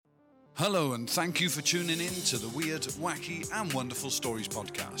Hello and thank you for tuning in to the Weird, Wacky and Wonderful Stories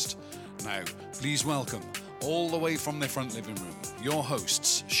podcast. Now, please welcome, all the way from their front living room, your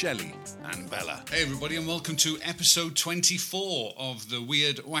hosts, Shelley and Bella. Hey everybody, and welcome to episode 24 of the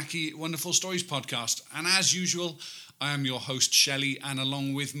Weird, Wacky, Wonderful Stories podcast. And as usual, I am your host, Shelley, and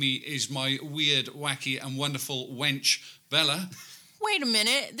along with me is my weird, wacky and wonderful wench, Bella. Wait a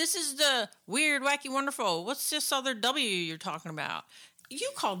minute, this is the Weird, Wacky, Wonderful. What's this other W you're talking about? You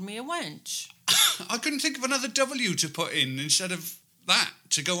called me a wench. I couldn't think of another W to put in instead of that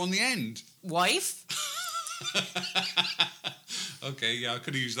to go on the end. Wife? Okay, yeah, I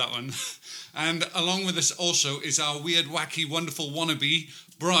could have used that one. And along with us also is our weird, wacky, wonderful wannabe,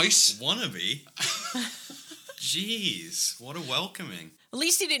 Bryce. Wannabe? Jeez, what a welcoming. At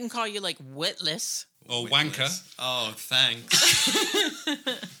least he didn't call you, like, witless. Or wanker. Oh, thanks.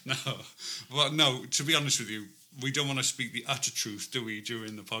 No. Well, no, to be honest with you, we don't want to speak the utter truth, do we,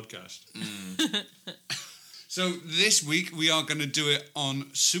 during the podcast? So this week we are going to do it on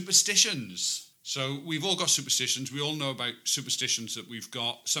superstitions. So we've all got superstitions. We all know about superstitions that we've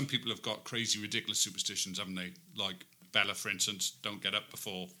got. Some people have got crazy, ridiculous superstitions, haven't they? Like Bella, for instance, don't get up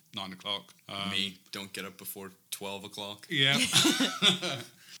before 9 o'clock. Me, don't get up before 12 o'clock. Yeah.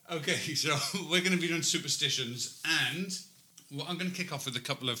 Okay, so we're going to be doing superstitions, and I'm going to kick off with a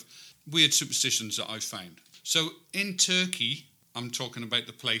couple of weird superstitions that I've found. So in Turkey, I'm talking about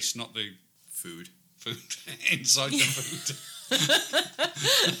the place, not the Food. inside the food.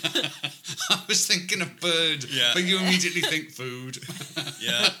 I was thinking of bird, Yeah. but you immediately think food.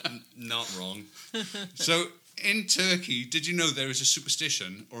 Yeah, not wrong. So in Turkey, did you know there is a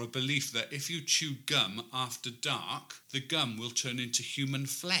superstition or a belief that if you chew gum after dark, the gum will turn into human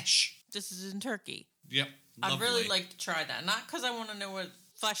flesh? This is in Turkey. Yep. I'd really Lovely. like to try that. Not because I want to know what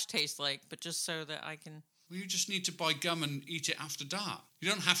flesh tastes like, but just so that I can... Well, you just need to buy gum and eat it after dark. You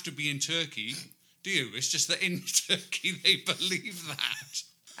don't have to be in Turkey, do you? It's just that in Turkey they believe that.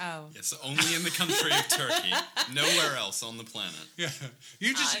 Oh. Yes, only in the country of Turkey. Nowhere else on the planet. Yeah.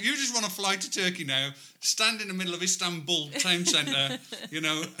 You just want to fly to Turkey now, stand in the middle of Istanbul town centre,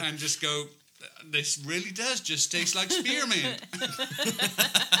 and just go, this really does just taste like spearmint.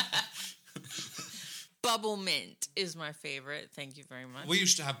 Bubble mint is my favorite. Thank you very much. We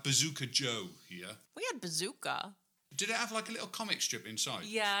used to have Bazooka Joe here. We had bazooka. Did it have like a little comic strip inside?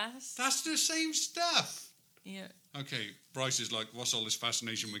 Yes. That's the same stuff. Yeah. Okay, Bryce is like, what's all this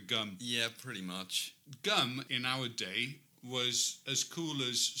fascination with gum? Yeah, pretty much. Gum in our day was as cool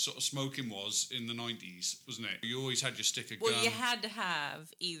as sort of smoking was in the 90s, wasn't it? You always had your stick of gum. Well, you had to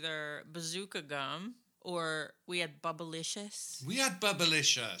have either bazooka gum or we had Bubblicious. We had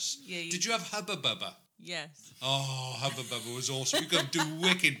Bubblicious. Yeah, Did you have Hubba Bubba? Yes. Oh, Hubba Bubba was awesome. You could do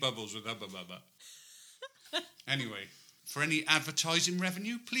wicked bubbles with Hubba Bubba. Anyway, for any advertising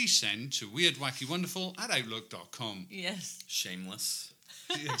revenue, please send to weirdwackywonderful@outlook.com. Yes. Shameless.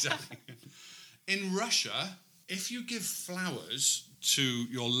 Exactly. In Russia, if you give flowers to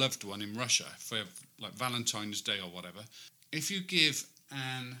your loved one in Russia for like Valentine's Day or whatever, if you give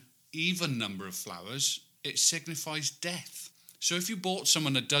an even number of flowers, it signifies death. So if you bought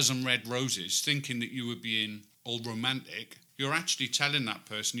someone a dozen red roses thinking that you were being all romantic, you're actually telling that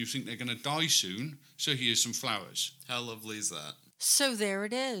person you think they're going to die soon, so here's some flowers. How lovely is that? So there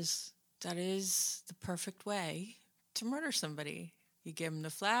it is. That is the perfect way to murder somebody. You give them the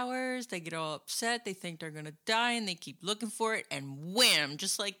flowers, they get all upset, they think they're going to die, and they keep looking for it, and wham,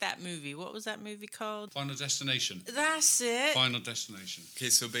 just like that movie. What was that movie called? Final Destination. That's it. Final Destination. Okay,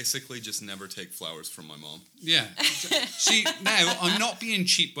 so basically just never take flowers from my mom. Yeah. See, now, I'm not being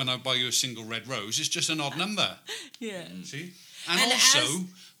cheap when I buy you a single red rose. It's just an odd number. Yeah. See? And And also,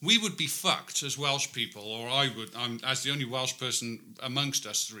 we would be fucked as Welsh people, or I would, as the only Welsh person amongst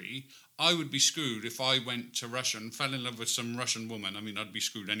us three, I would be screwed if I went to Russia and fell in love with some Russian woman. I mean, I'd be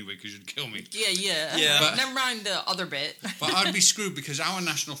screwed anyway because you'd kill me. Yeah. But- Never mind the other bit. But I'd be screwed because our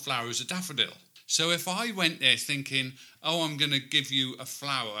national flower is a daffodil. So if I went there thinking, oh, I'm going to give you a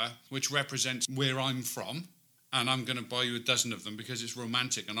flower which represents where I'm from, and I'm going to buy you a dozen of them because it's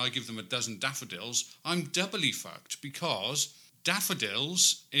romantic, and I give them a dozen daffodils, I'm doubly fucked because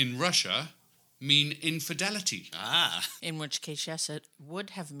daffodils in Russia mean infidelity. Ah. In which case, yes, it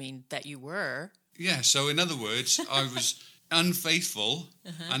would have meant that you were. Yeah, so in other words, I was unfaithful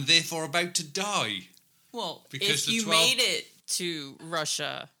and therefore about to die. Well, Because if the you 12 made it to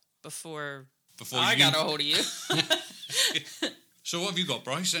Russia before Before I you... got a hold of you. So what have you got,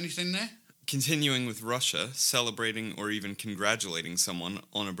 Bryce? Anything there? Continuing with Russia, celebrating or even congratulating someone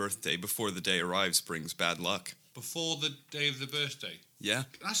on a birthday before the day arrives brings bad luck. Before the day of the birthday. Yeah.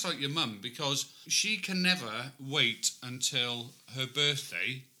 That's like your mum, because she can never wait until her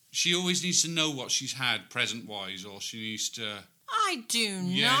birthday She always needs to know what she's had present-wise, or she needs to... I do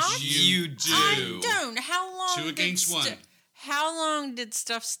Yes, not. You do. I don't. How long? 2 against 1. How long did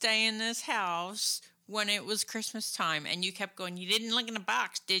stuff stay in this house when it was Christmas time? And you kept going, you didn't look in the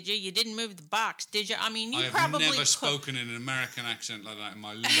box, did you? You didn't move the box, did you? I mean, you I have probably never spoken in an American accent like that in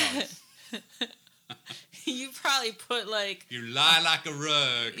my life. You probably put like... You lie like a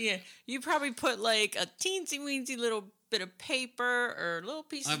rug. Yeah, you probably put like a teensy-weensy little bit of paper or a little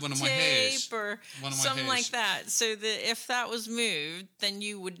piece I have of one of my tape hairs. or One of my something like hairs. that. So that if that was moved, then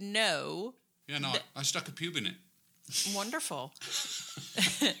you would know. Yeah, no, I stuck a pube in it. Wonderful.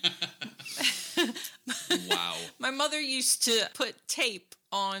 Wow. My mother used to put tape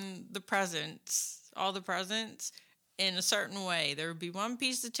on the presents, all the presents, in a certain way. There would be one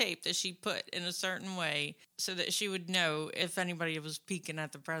piece of tape that she put in a certain way so that she would know if anybody was peeking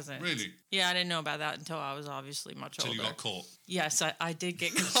at the present. Really? Yeah, I didn't know about that until I was obviously much Till older. you got caught. Yes, I did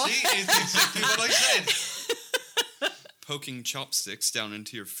get caught. See, it's exactly what I said. Poking chopsticks down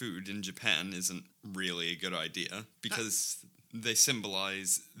into your food in Japan isn't really a good idea because they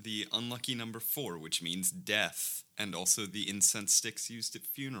symbolize the unlucky number 4, which means death, and also the incense sticks used at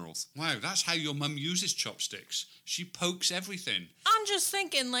funerals. Wow, that's how your mum uses chopsticks. She pokes everything. I'm just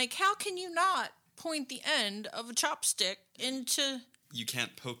thinking, like, how can you not point the end of a chopstick into... You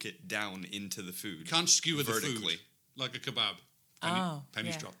can't poke it down into the food. Can't skewer the vertically. food like a kebab.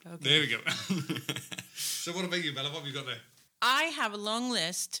 Penny's yeah, dropped. okay. There we go. So what about you, Bella? What have you got there? I have a long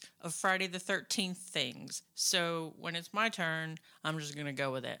list of Friday the 13th things. So when it's my turn, I'm just going to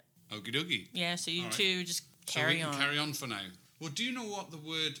go with it. Okie dokie. Yeah, so you All right. two just So we carry can on. carry on for now. Well, do you know what the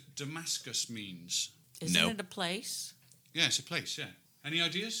word Damascus means? Isn't No. it a place? Yeah, it's a place, yeah. Any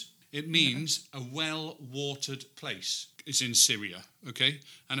ideas? It means a well-watered place. It's in Syria, okay?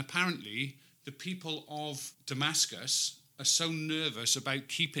 And apparently, the people of Damascus are so nervous about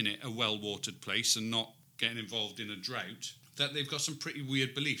keeping it a well-watered place and not getting involved in a drought that they've got some pretty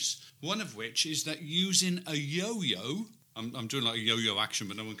weird beliefs. One of which is that using a yo-yo, I'm doing like a yo-yo action,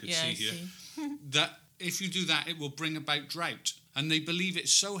 but no one can Yeah, see I here, see. that if you do that, it will bring about drought. And they believe it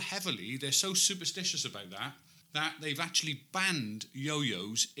so heavily, they're so superstitious about that they've actually banned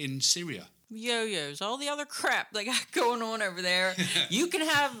yo-yos in Syria. Yo-yos, all the other crap they got going on over there. You can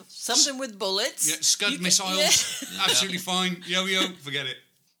have something with bullets. Yeah, Scud You can- missiles, Yeah. absolutely fine. Yo-yo, forget it.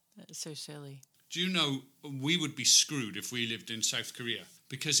 That's so silly. Do you know we would be screwed if we lived in South Korea?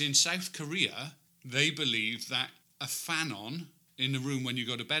 Because in South Korea, they believe that a fan on in the room when you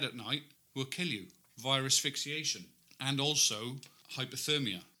go to bed at night will kill you via asphyxiation and also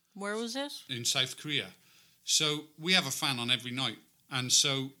hypothermia Where was this? in South Korea. So we have a fan on every night. And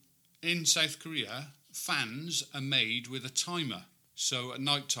so in South Korea, fans are made with a timer. So at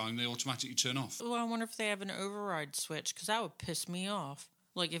night time, they automatically turn off. Well, I wonder if they have an override switch, because that would piss me off.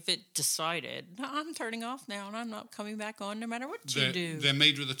 Like if it decided, no, I'm turning off now and I'm not coming back on no matter what you do. They're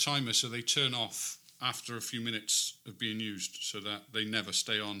made with a timer, so they turn off after a few minutes of being used so that they never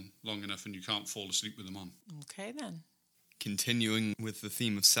stay on long enough and you can't fall asleep with them on. Okay, then. Continuing with the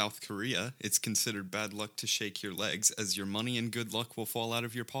theme of South Korea, it's considered bad luck to shake your legs as your money and good luck will fall out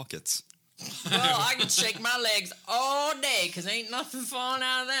of your pockets. Well, I can shake my legs all day because ain't nothing falling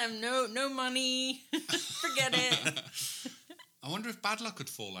out of them. No money. Forget it. I wonder if bad luck would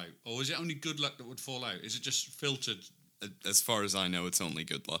fall out, or is it only good luck that would fall out? Is it just filtered? As far as I know, it's only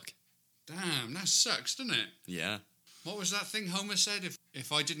good luck. Damn, that sucks, doesn't it? Yeah. What was that thing Homer said?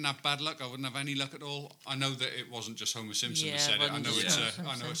 If I didn't have bad luck, I wouldn't have any luck at all. I know that it wasn't just Homer Simpson Yeah, that said it it. I wasn't know just it's Homer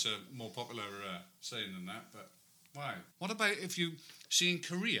I know it's a more popular saying than that. But wow. What about if you see in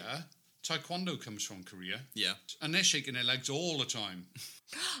Korea, Taekwondo comes from Korea, Yeah. and they're shaking their legs all the time.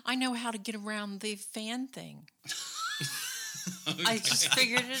 I know how to get around the fan thing. I just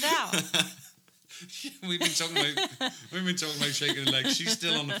figured it out. we've been talking about shaking their legs. She's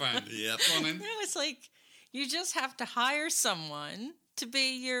still on the fan. Yep. Go on in. You know, it's like you just have to hire someone to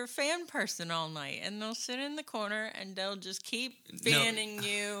be your fan person all night, and they'll sit in the corner and they'll just keep fanning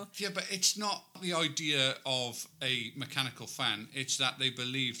you. Yeah, but it's not the idea of a mechanical fan. It's that they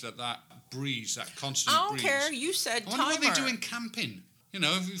believe that breeze, that constant I don't breeze. care. You said I wonder timer. what they do in camping. You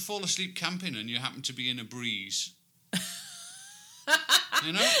know, if you fall asleep camping and you happen to be in a breeze.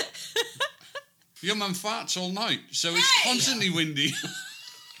 You know? Your mum farts all night, so it's Hey! constantly windy.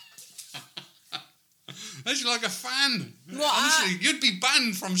 That's like a fan. Well, Honestly, you'd be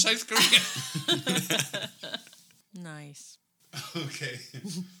banned from South Korea. Nice. Okay.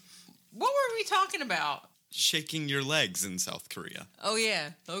 What were we talking about? Shaking your legs in South Korea. Oh,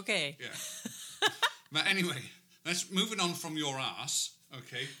 yeah. Okay. Yeah. But anyway, let's moving on from your ass.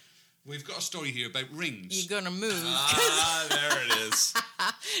 Okay. we've got a story here about rings. You're gonna move. There it is.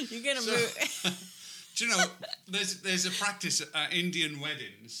 You're gonna move. Do you know, there's a practice at Indian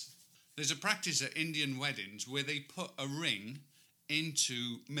weddings. There's a practice at Indian weddings where they put a ring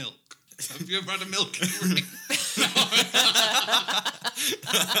into milk. Have you ever had a milk ring?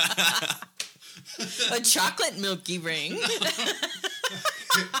 A chocolate milky ring.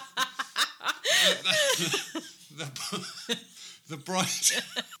 The bride.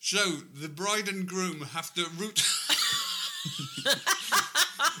 So the bride and groom have to root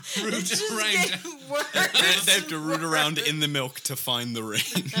around. They have to root around in the milk to find the ring.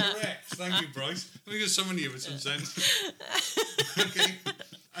 Correct. Thank you, Bryce. I think there's someone here with some sense. Okay.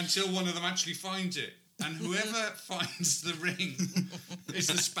 Until one of them actually finds it. And whoever finds the ring is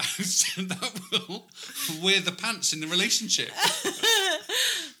the spouse that will wear the pants in the relationship.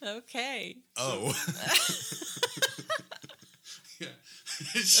 Okay. Oh. Yeah.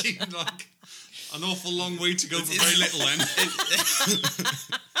 It seemed like an awful long way to go for very little then.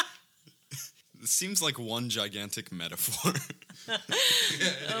 It seems like one gigantic metaphor. Yeah,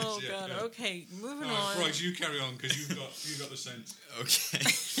 Oh is, God. yeah. Okay, moving All right, on. Bryce, you carry on because you've got the sense.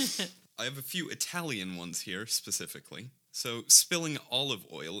 Okay. I have a few Italian ones here specifically. So, spilling olive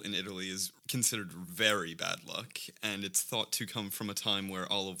oil in Italy is considered very bad luck, and it's thought to come from a time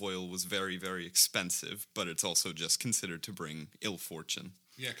where olive oil was very, very expensive, but it's also just considered to bring ill fortune.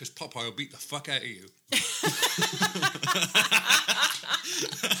 Yeah, because Popeye will beat the fuck out of you.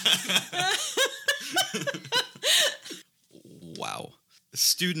 Wow.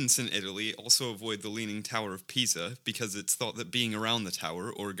 Students in Italy also avoid the Leaning Tower of Pisa because it's thought that being around the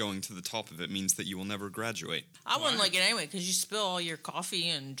tower or going to the top of it means that you will never graduate. I wouldn't like it anyway because you spill all your coffee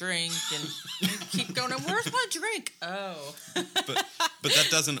and drink and you keep going. Where's my drink? Oh. But that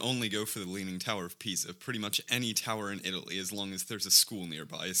doesn't only go for the Leaning Tower of Pisa. Pretty much any tower in Italy, as long as there's a school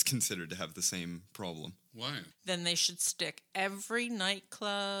nearby, is considered to have the same problem. Wow. Then they should stick every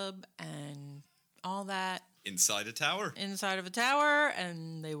nightclub and all that Inside a tower? inside of a tower,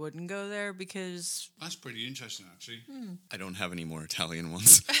 and they wouldn't go there because That's pretty interesting, actually. I don't have any more Italian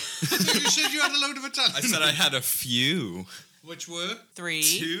ones. So you said you had a load of Italian. I said I had a few. Which were? 3.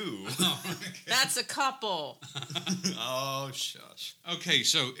 2. That's a couple. Oh, shush. Okay,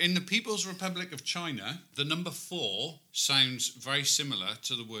 so in the People's Republic of China, the number 4 sounds very similar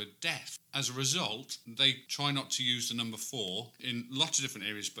to the word death. As a result, they try not to use the number 4 in lots of different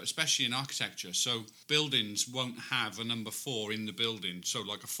areas, but especially in architecture. So buildings won't have a number 4 in the building, so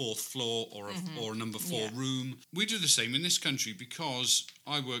like a 4th floor or a number 4 room. We do the same in this country because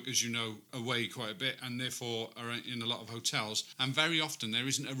I work, as you know, away quite a bit and therefore are in a lot of hotels. And very often there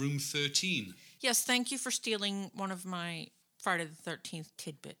isn't a room 13. Yes, thank you for stealing one of my Friday the 13th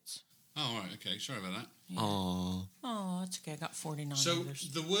tidbits. Oh, all right, okay, sorry about that. Aww. Oh, that's okay. I got 49 So others.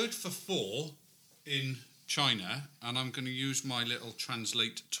 the word for 4 in China, and I'm going to use my little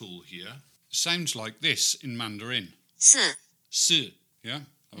translate tool here, sounds like this in Mandarin. 4, Si. Yeah?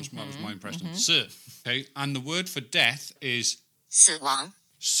 That was my impression. Si. Okay, and the word for death is 死亡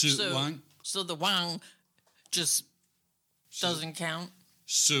Si So, Wang. so the wang just doesn't count.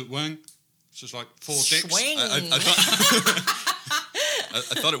 Si Wang. So it's like 4 dicks. Swing.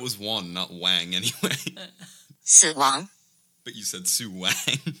 I thought it was one, not Wang anyway. 死亡 But you said Su Wang.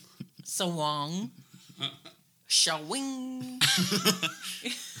 So wang. Shawing.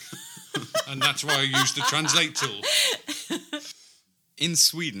 And that's why I used the translate tool. In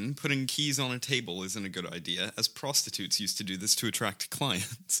Sweden, putting keys on a table isn't a good idea, as prostitutes used to do this to attract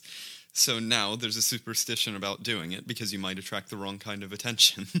clients. So now there's a superstition about doing it because you might attract the wrong kind of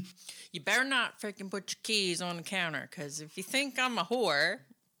attention. You better not freaking put your keys on the counter, because if you think I'm a whore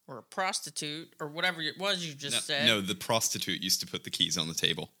or a prostitute or whatever it was you just said. No, the prostitute used to put the keys on the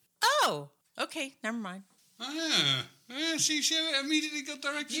table. Oh, okay, never mind. See, she immediately got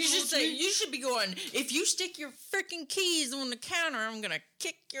directed You should towards say, me. you should be going, if you stick your freaking keys on the counter, I'm going to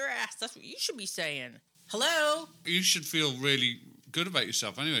kick your ass. That's what you should be saying. Hello? You should feel really good about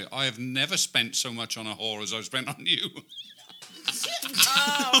yourself. Anyway, I have never spent so much on a whore as I've spent on you.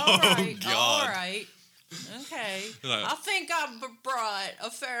 Oh, all right. God. All right. Okay. Hello. I think I've brought a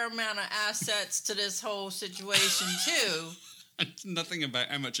fair amount of assets to this whole situation, too. It's nothing about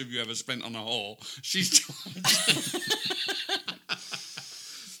how much have you ever spent on a whore. She's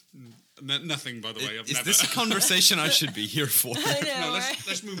nothing, by the way. I've Is never. this a conversation I should be here for? I know, No, right?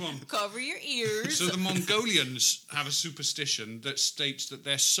 let's move on. Cover your ears. So the Mongolians have a superstition that states that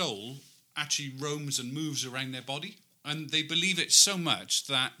their soul actually roams and moves around their body. And they believe it so much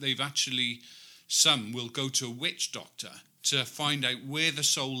that some will go to a witch doctor to find out where the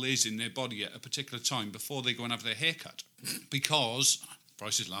soul is in their body at a particular time before they go and have their hair cut. Because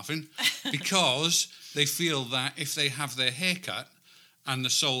Bryce is laughing, because they feel that if they have their hair cut and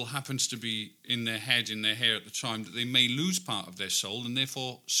the soul happens to be in their head, in their hair at the time, that they may lose part of their soul and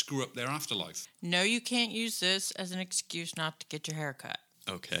therefore screw up their afterlife. No, you can't use this as an excuse not to get your hair cut.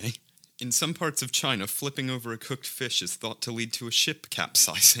 Okay. In some parts of China, flipping over a cooked fish is thought to lead to a ship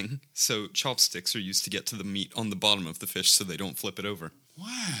capsizing. So chopsticks are used to get to the meat on the bottom of the fish so they don't flip it over.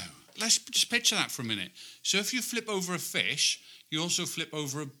 Wow. Let's just picture that for a minute. So if you flip over a fish, you also flip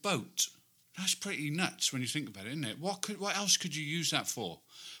over a boat. That's pretty nuts when you think about it, isn't it? What else could you use that for?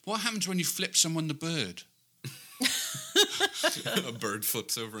 What happens when you flip someone the bird? A bird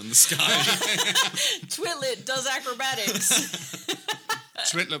flips over in the sky. Twitlet does acrobatics.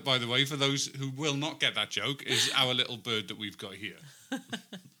 Twitlet, by the way, for those who will not get that joke, is our little bird that we've got here.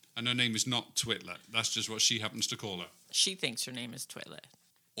 And her name is not Twitlet. That's just what she happens to call her. She thinks her name is Twitlet.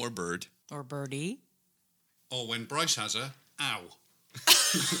 Or bird. Or Birdie. Or when Bryce has her, ow.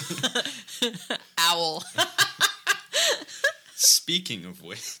 Owl. Speaking of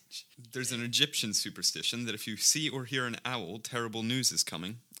which, there's an Egyptian superstition that if you see or hear an owl, terrible news is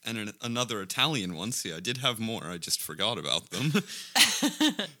coming. And another Italian one, see, I did have more, I just forgot about them.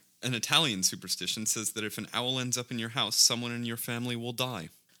 An Italian superstition says that if an owl ends up in your house, someone in your family will die.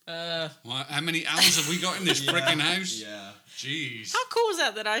 Well, how many owls have we got in this frickin' house? Yeah. Jeez. How cool is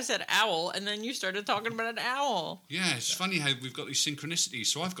that I said owl and then you started talking about an owl? Yeah, it's funny how we've got these synchronicities.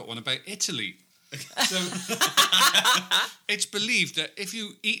 So I've got one about Italy. So it's believed that if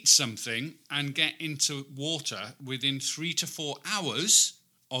you eat something and get into water within 3 to 4 hours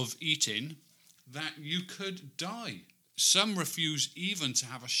of eating, that you could die. Some refuse even to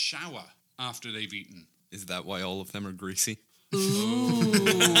have a shower after they've eaten. Is that why all of them are greasy? Ooh,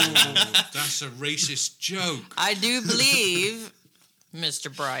 that's a racist joke. I do believe,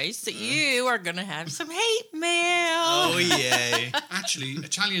 Mr. Bryce, that you are going to have some hate mail. Oh, yay. Actually,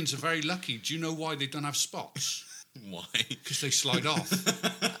 Italians are very lucky. Do you know why they don't have spots? Why? Because they slide off.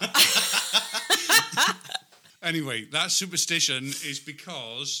 Anyway, that superstition is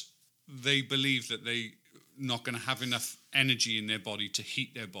because they believe that they're not going to have enough energy in their body to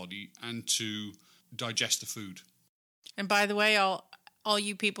heat their body and to digest the food. And by the way, all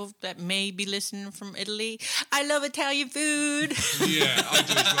you people that may be listening from Italy, I love Italian food. Yeah, I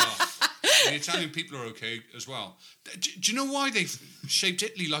do as well. The Italian people are okay as well. Do you know why they've shaped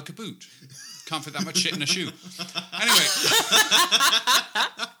Italy like a boot? Can't fit that much shit in a shoe. Anyway.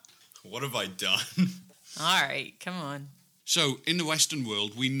 What have I done? All right, come on. So, in the Western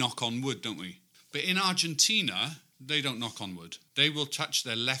world, we knock on wood, don't we? But in Argentina, they don't knock on wood. They will touch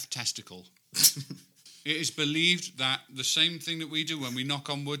their left testicle. It is believed that the same thing that we do when we knock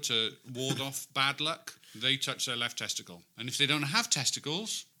on wood to ward off bad luck, they touch their left testicle. And if they don't have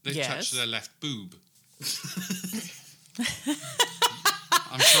testicles, they touch their left boob.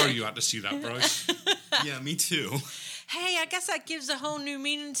 I'm sorry you had to see that, Bryce. Yeah, me too. Hey, I guess that gives a whole new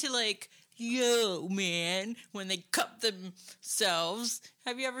meaning to, like, yo, man, when they cup themselves.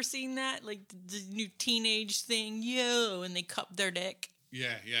 Have you ever seen that? Like, the new teenage thing, yo, and they cup their dick.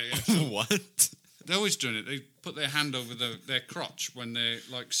 Yeah. What? They're always doing it. They put their hand over their crotch when they're,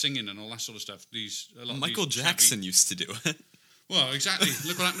 like, singing and all that sort of stuff. Michael Jackson used to do it. Well, exactly.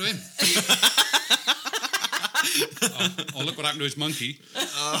 Look what happened to him. Look what happened to his monkey.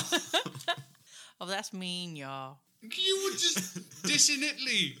 Oh, that's mean, y'all. You were just dissing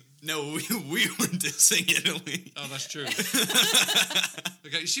Italy. No, we were dissing Italy. Oh, that's true.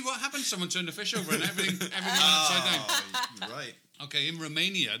 Okay, you see what happened? Someone turned the fish over and everything went upside down. Right. Okay, in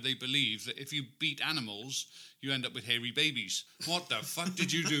Romania, they believe that if you beat animals, you end up with hairy babies. What the fuck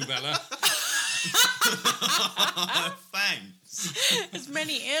did you do, Bella? Thanks. As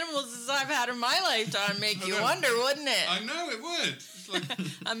many animals as I've had in my lifetime make you wonder, wouldn't it? I know it would. It's like,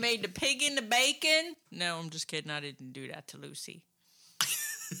 I made the pig and the bacon. No, I'm just kidding. I didn't do that to Lucy.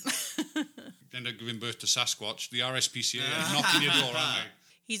 end up giving birth to Sasquatch. The RSPCA are knocking your door, aren't they?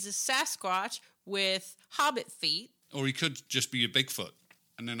 He's a Sasquatch with hobbit feet. Or he could just be a Bigfoot,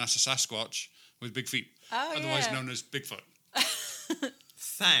 and then that's a Sasquatch with big feet, otherwise known as Bigfoot.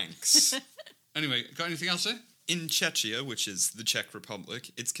 Thanks. Anyway, got anything else there? In Czechia, which is the Czech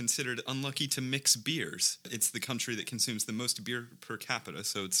Republic, it's considered unlucky to mix beers. It's the country that consumes the most beer per capita,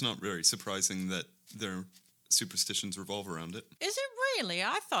 so it's not very surprising that their superstitions revolve around it. Is it really?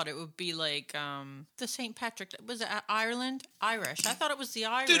 I thought it would be like the St. Patrick. Was it Ireland? Irish. I thought it was the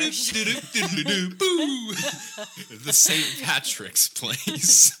Irish. The St. Patrick's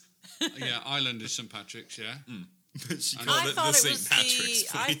place. Yeah, Ireland is St. Patrick's, yeah. She called it the St. Patrick's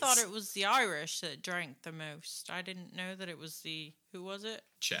place. I thought it was the Irish that drank the most. I didn't know that it was the... Who was it?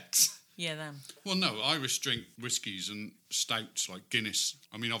 Czechs.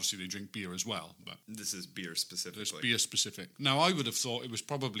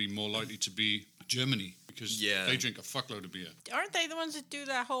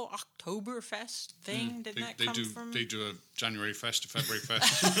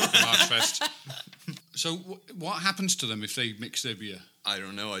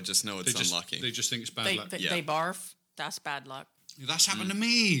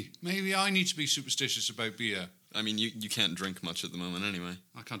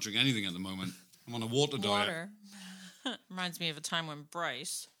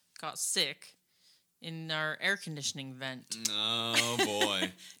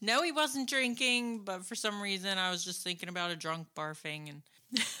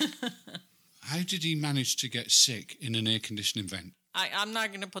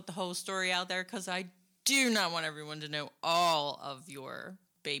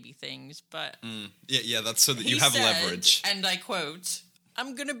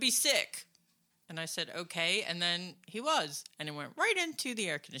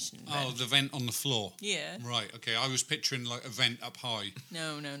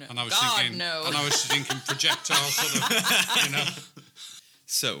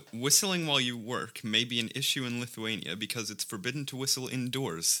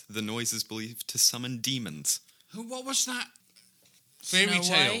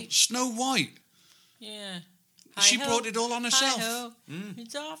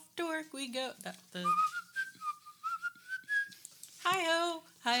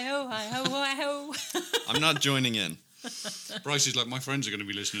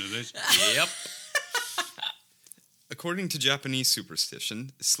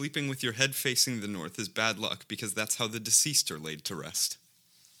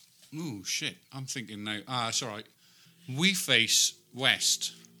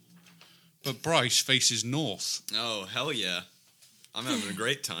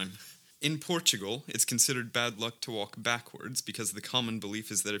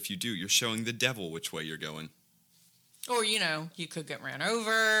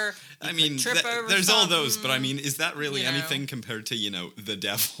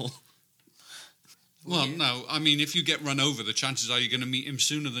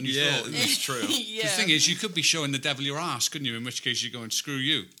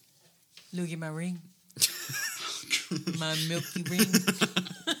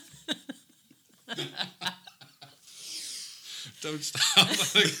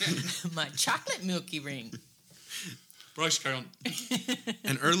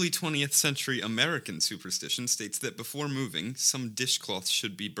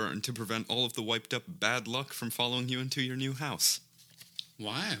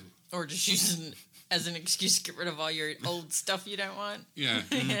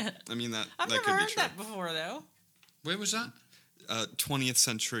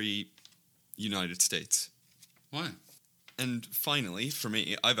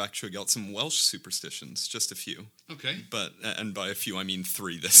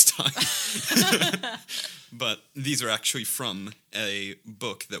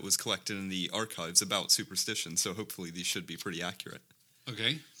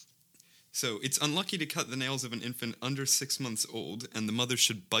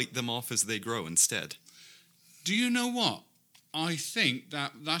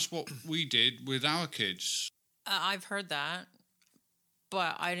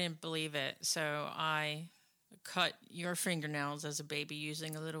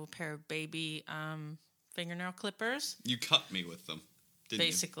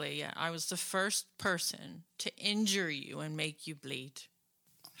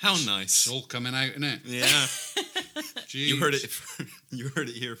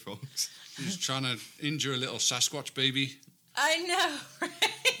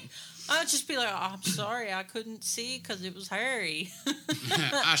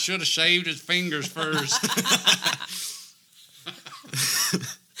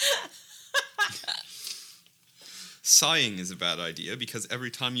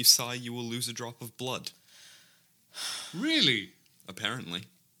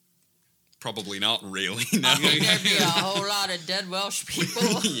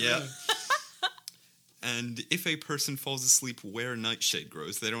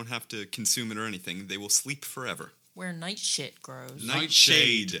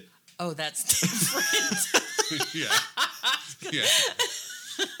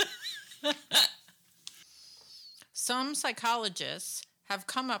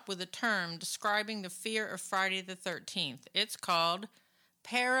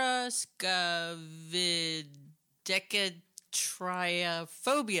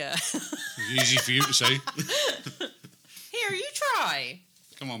 Triophobia. It's easy for you to say. Here, you try.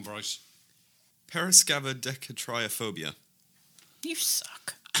 Come on, Bryce. Parascavadecatriophobia. You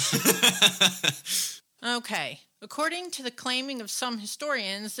suck. Okay. According to the claiming of some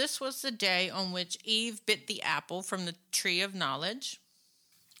historians, this was the day on which Eve bit the apple from the tree of knowledge.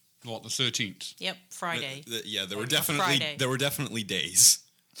 What, the 13th? Yep, Friday. Yeah, there Or were Friday. definitely days.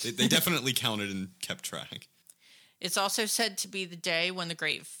 They definitely counted and kept track. It's also said to be the day when the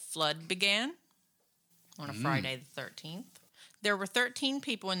Great Flood began, on a Friday the 13th. There were 13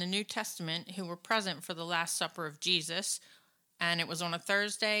 people in the New Testament who were present for the Last Supper of Jesus, and it was on a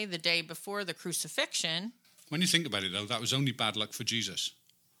Thursday, the day before the crucifixion. When you think about it, though, that was only bad luck for Jesus.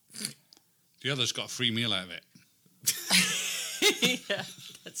 The others got a free meal out of it. Yeah,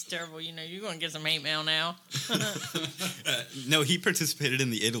 that's terrible. You know, you're going to get some hate mail now. No, he participated in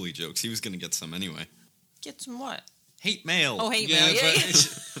the Italy jokes. He was going to get some anyway. Get some what? Hate mail. Oh, hate Yeah, mail. Yeah,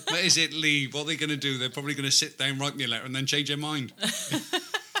 but is it Lee? What are they going to do? They're probably going to sit down, write me a letter, and then change their mind.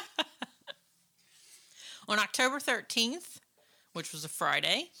 On October 13th, which was a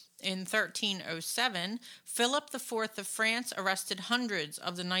Friday, in 1307, Philip IV of France arrested hundreds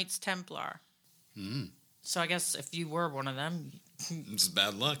of the Knights Templar. So I guess if you were one of them, It's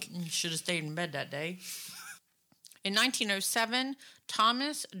bad luck. you should have stayed in bed that day. In 1907,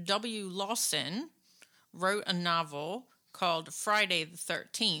 Thomas W. Lawson wrote a novel called Friday the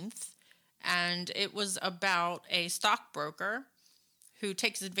 13th, and it was about a stockbroker who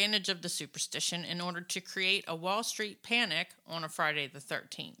takes advantage of the superstition in order to create a Wall Street panic on a Friday the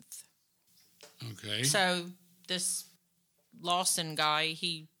 13th. Okay. So this Lawson guy,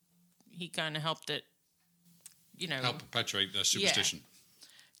 he kind of helped it, you know. Help perpetuate the superstition.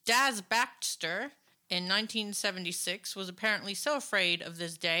 Daz Baxter in 1976 was apparently so afraid of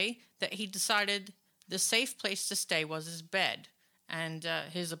this day that he decided the safe place to stay was his bed, and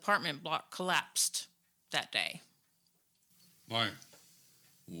his apartment block collapsed that day. Why?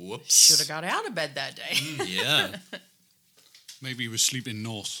 Whoops. Should have got out of bed that day. Yeah. Maybe he was sleeping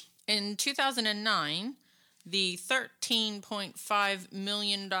north. In 2009, the $13.5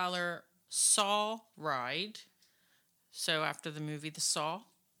 million Saw ride, so after the movie The Saw,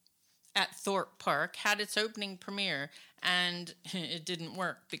 at Thorpe Park had its opening premiere, and it didn't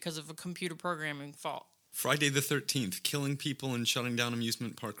work because of a computer programming fault. Friday the 13th, killing people and shutting down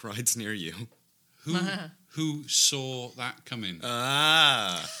amusement park rides near you. Who saw that coming?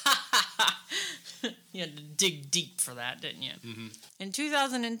 Ah. You had to dig deep for that, didn't you? Mm-hmm. In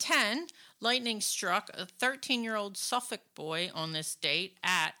 2010, lightning struck a 13-year-old Suffolk boy on this date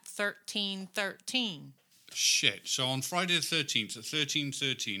at 1313. Shit. So on Friday the 13th, at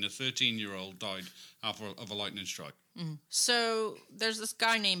 1313, a 13-year-old died of a lightning strike. So there's this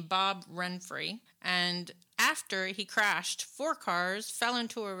guy named Bob Renfrey, and after he crashed 4 cars, fell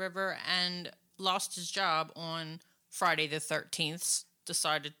into a river, and lost his job on Friday the 13th,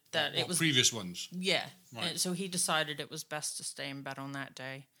 decided that it was... previous ones. Yeah. Right. And so he decided it was best to stay in bed on that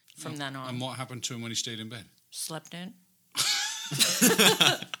day from then on. And what happened to him when he stayed in bed? Slept in.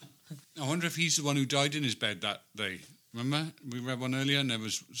 I wonder if he's the one who died in his bed that day. Remember? We read one earlier and there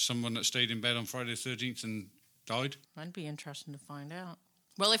was someone that stayed in bed on Friday the 13th and died. That'd be interesting to find out.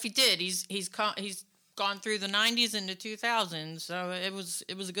 Well, if he did, he's gone through the 90s into 2000s, so it was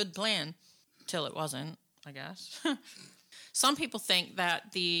a good plan. Till it wasn't, I guess. Some people think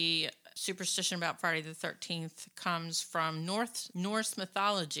that the superstition about Friday the 13th comes from Norse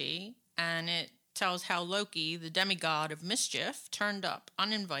mythology, and it tells how Loki, the demigod of mischief, turned up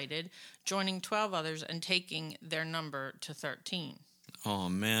uninvited, joining 12 others and taking their number to 13. Oh,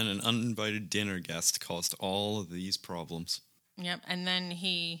 man, an uninvited dinner guest caused all of these problems. Yep, and then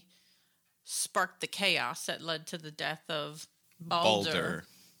he sparked the chaos that led to the death of Balder.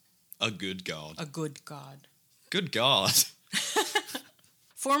 A good god. A good god. Good god.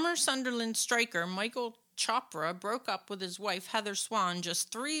 Former Sunderland striker Michael Chopra broke up with his wife Heather Swan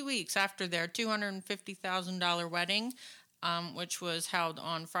just 3 weeks after their $250,000 wedding, which was held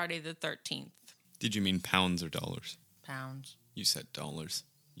on Friday the 13th. Did you mean pounds or dollars? Pounds. You said dollars.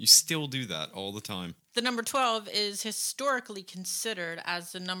 You still do that all the time. The number 12 is historically considered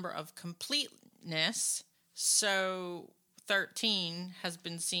as the number of completeness, so 13 has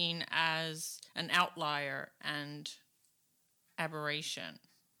been seen as an outlier and aberration.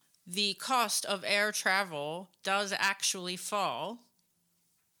 The cost of air travel does actually fall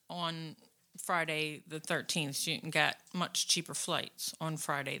on Friday the 13th, so you can get much cheaper flights on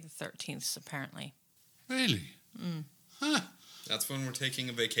Friday the 13th, apparently. Really? Huh. That's when we're taking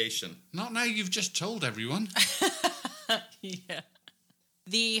a vacation. Not now you've just told everyone. Yeah.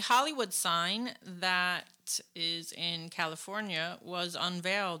 The Hollywood sign that is in California was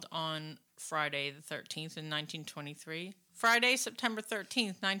unveiled on Friday the 13th in 1923. Friday, September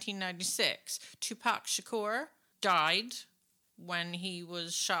 13th, 1996, Tupac Shakur died when he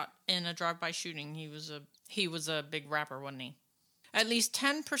was shot in a drive-by shooting. He was a big rapper, wasn't he? At least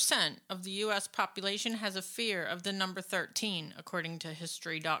 10% of the U.S. population has a fear of the number 13, according to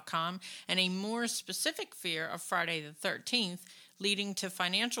History.com, and a more specific fear of Friday the 13th, leading to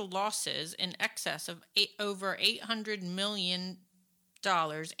financial losses in excess of over $800 million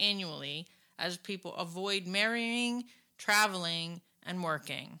annually as people avoid marrying, traveling, and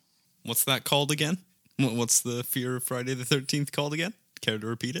working. What's that called again? What's the fear of Friday the 13th called again? Care to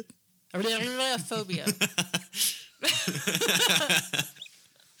repeat it? Phobia.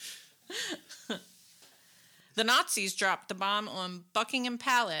 The Nazis dropped the bomb on Buckingham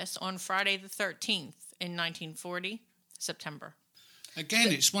Palace on Friday the 13th in 1940, September.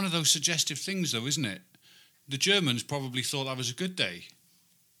 Again, it's one of those suggestive things, though, isn't it? The Germans probably thought that was a good day.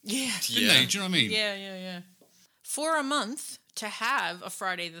 Yeah. Didn't they? Do you know what I mean? Yeah. For a month to have a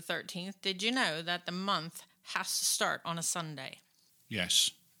Friday the 13th, did you know that the month has to start on a Sunday?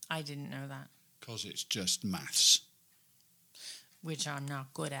 Yes. I didn't know that. Because it's just maths. Which I'm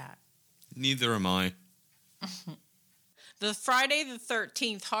not good at. Neither am I. The Friday the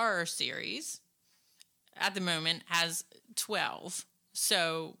 13th horror series, at the moment, has 12.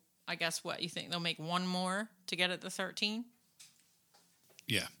 So, I guess what, you think they'll make one more to get at the 13?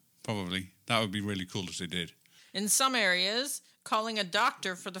 Yeah, probably. That would be really cool if they did. In some areas, calling a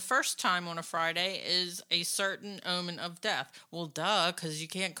doctor for the first time on a Friday is a certain omen of death. Well, duh, because you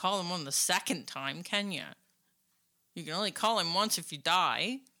can't call him on the second time, can you? You can only call him once if you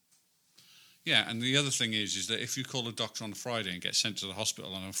die. Yeah, and the other thing is that if you call a doctor on a Friday and get sent to the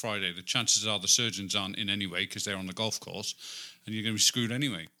hospital on a Friday, the chances are the surgeons aren't in anyway because they're on the golf course, and you're going to be screwed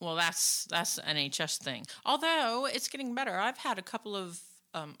anyway. Well, that's an NHS thing. Although, it's getting better. I've had a couple of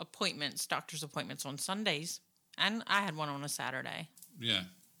doctor's appointments on Sundays, and I had one on a Saturday. Yeah.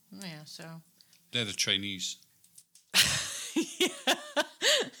 Yeah, so... They're the trainees.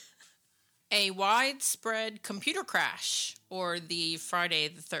 A widespread computer crash, or the Friday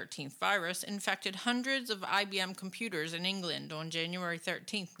the 13th virus, infected hundreds of IBM computers in England on January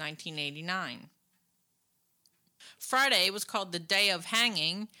 13th, 1989. Friday was called the Day of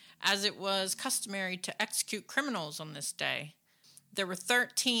Hanging, as it was customary to execute criminals on this day. There were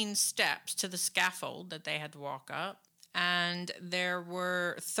 13 steps to the scaffold that they had to walk up, and there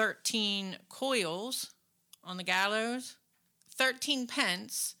were 13 coils on the gallows. 13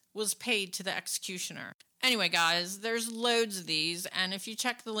 pence was paid to the executioner. Anyway, guys, there's loads of these, and if you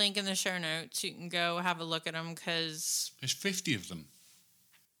check the link in the show notes, you can go have a look at them, because... There's 50 of them.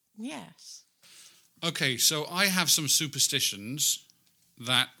 Yes. Okay, so I have some superstitions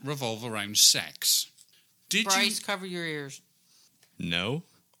that revolve around sex. Bryce, cover your ears. No.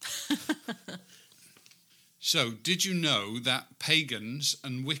 So, did you know that pagans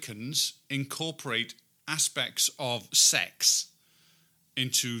and Wiccans incorporate aspects of sex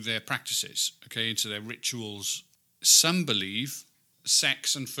into their practices, okay, into their rituals? Some believe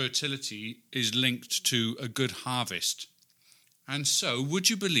sex and fertility is linked to a good harvest. And so, would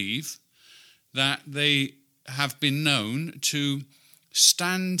you believe that they have been known to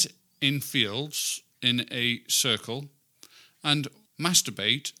stand in fields in a circle and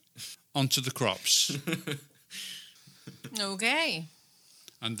masturbate onto the crops? Okay.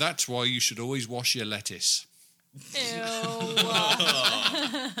 And that's why you should always wash your lettuce. Ew.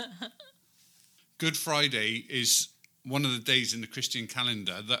 Good Friday is one of the days in the Christian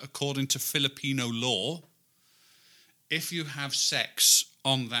calendar that, according to Filipino law, if you have sex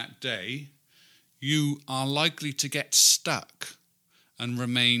on that day, you are likely to get stuck and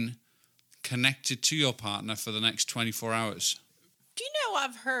remain connected to your partner for the next 24 hours. Do you know,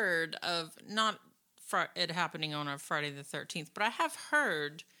 I've heard of not it happening on a Friday the 13th, but I have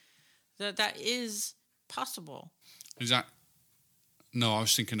heard that is possible. Is that... No, I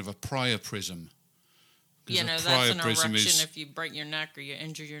was thinking of a priapism. You know, that's an erection. If you break your neck or you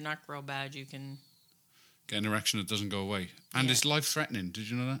injure your neck real bad, you can... get an erection that doesn't go away. And it's life-threatening. Did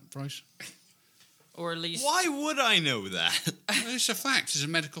you know that, Bryce? Or at least... Why would I know that? Well, it's a fact. It's a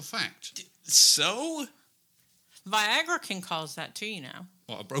medical fact. So? Viagra can cause that too, you know.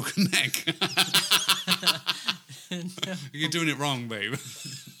 What, a broken neck? No. You're doing it wrong, babe.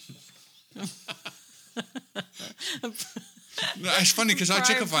 No, it's funny because I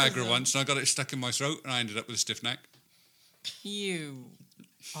took a Viagra once and I got it stuck in my throat and I ended up with a stiff neck. You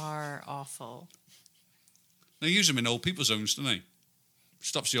are awful. They use them in old people's homes, don't they?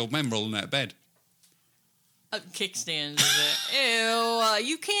 Stops the old men rolling out of bed. Kickstands, is it? Ew,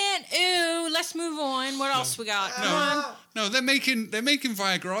 you can't. Ew, let's move on. What else we got? Come on. No, they're making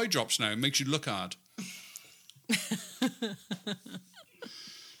Viagra eye drops now. It makes you look hard.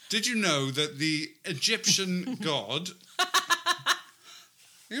 Did you know that the Egyptian god... Are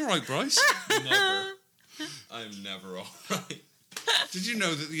you all right, Bryce? Never. I'm never all right. Did you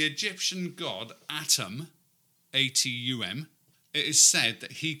know that the Egyptian god Atum, A-T-U-M, it is said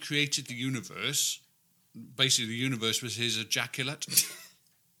that he created the universe. Basically, the universe was his ejaculate.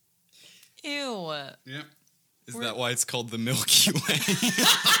 Ew. Yeah. Is that why it's called the Milky Way?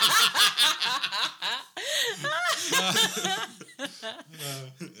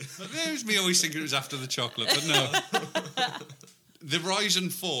 There's me always thinking it was after the chocolate, but no. The rise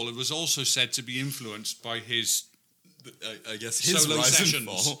and fall, it was also said to be influenced by his I guess his solo rise sessions.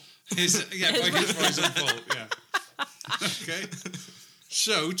 and fall. By his rise and fall, yeah. Okay.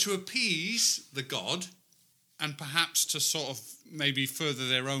 So, to appease the god, and perhaps to sort of maybe further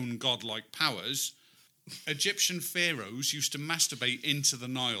their own godlike powers, Egyptian pharaohs used to masturbate into the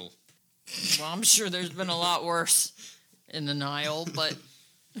Nile. Well, I'm sure there's been a lot worse in the Nile, but...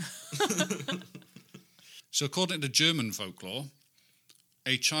 So, according to German folklore,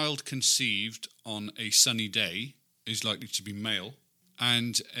 a child conceived on a sunny day is likely to be male,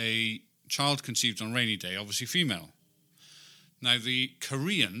 and a child conceived on a rainy day, obviously female. Now, the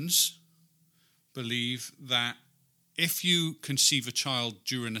Koreans believe that if you conceive a child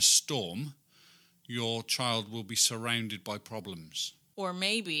during a storm, your child will be surrounded by problems. Or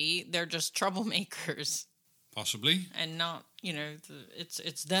maybe they're just troublemakers Possibly. and not,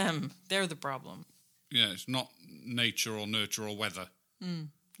 it's them. They're the problem. Yeah, it's not nature or nurture or weather.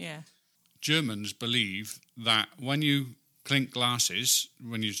 Yeah. Germans believe that when you clink glasses,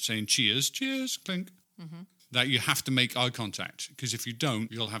 when you're saying cheers, clink, that you have to make eye contact, because if you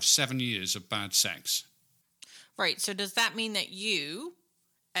don't, you'll have 7 years of bad sex. Right. So does that mean that you,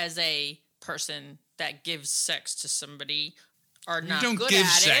 as a person that gives sex to somebody, are not You don't good give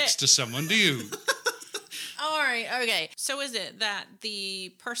at sex it? to someone, do you? All right. Okay. So is it that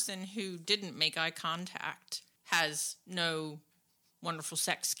the person who didn't make eye contact has no wonderful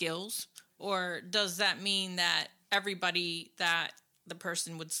sex skills? Or does that mean that everybody that the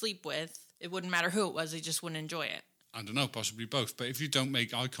person would sleep with, it wouldn't matter who it was, they just wouldn't enjoy it? I don't know, possibly both. But if you don't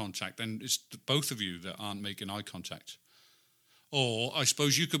make eye contact, then it's both of you that aren't making eye contact. Or I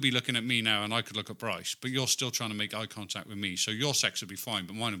suppose you could be looking at me now and I could look at Bryce, but you're still trying to make eye contact with me. So your sex would be fine,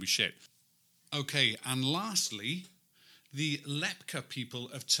 but mine would be shit. Okay, and lastly, the Lepcha people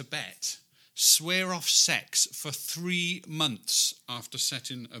of Tibet swear off sex for 3 months after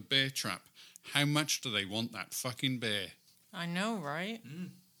setting a bear trap. How much do they want that fucking bear? I know, right?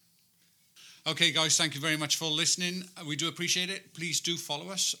 Okay, guys, thank you very much for listening. We do appreciate it. Please do follow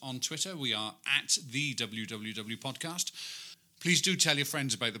us on Twitter. We are at the WWW Podcast. Please do tell your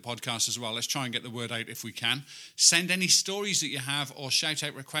friends about the podcast as well. Let's try and get the word out if we can. Send any stories that you have or shout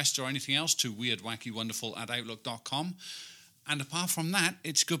out requests or anything else to weirdwackywonderful@outlook.com. And apart from that,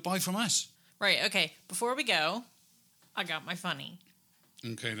 it's goodbye from us. Right, okay. Before we go, I got my funny.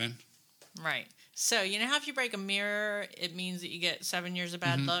 Okay, then. Right. So, you know how if you break a mirror, it means that you get 7 years of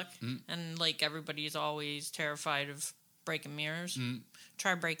bad luck? And, like, everybody's always terrified of breaking mirrors?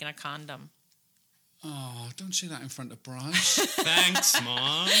 Try breaking a condom. Oh, don't say that in front of Bryce. Thanks,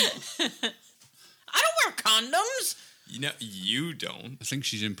 Mom. I don't wear condoms! You don't. I think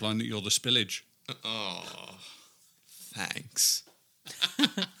she's implying that you're the spillage. Oh, thanks.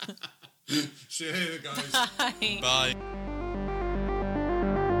 See you later, guys. Bye. Bye.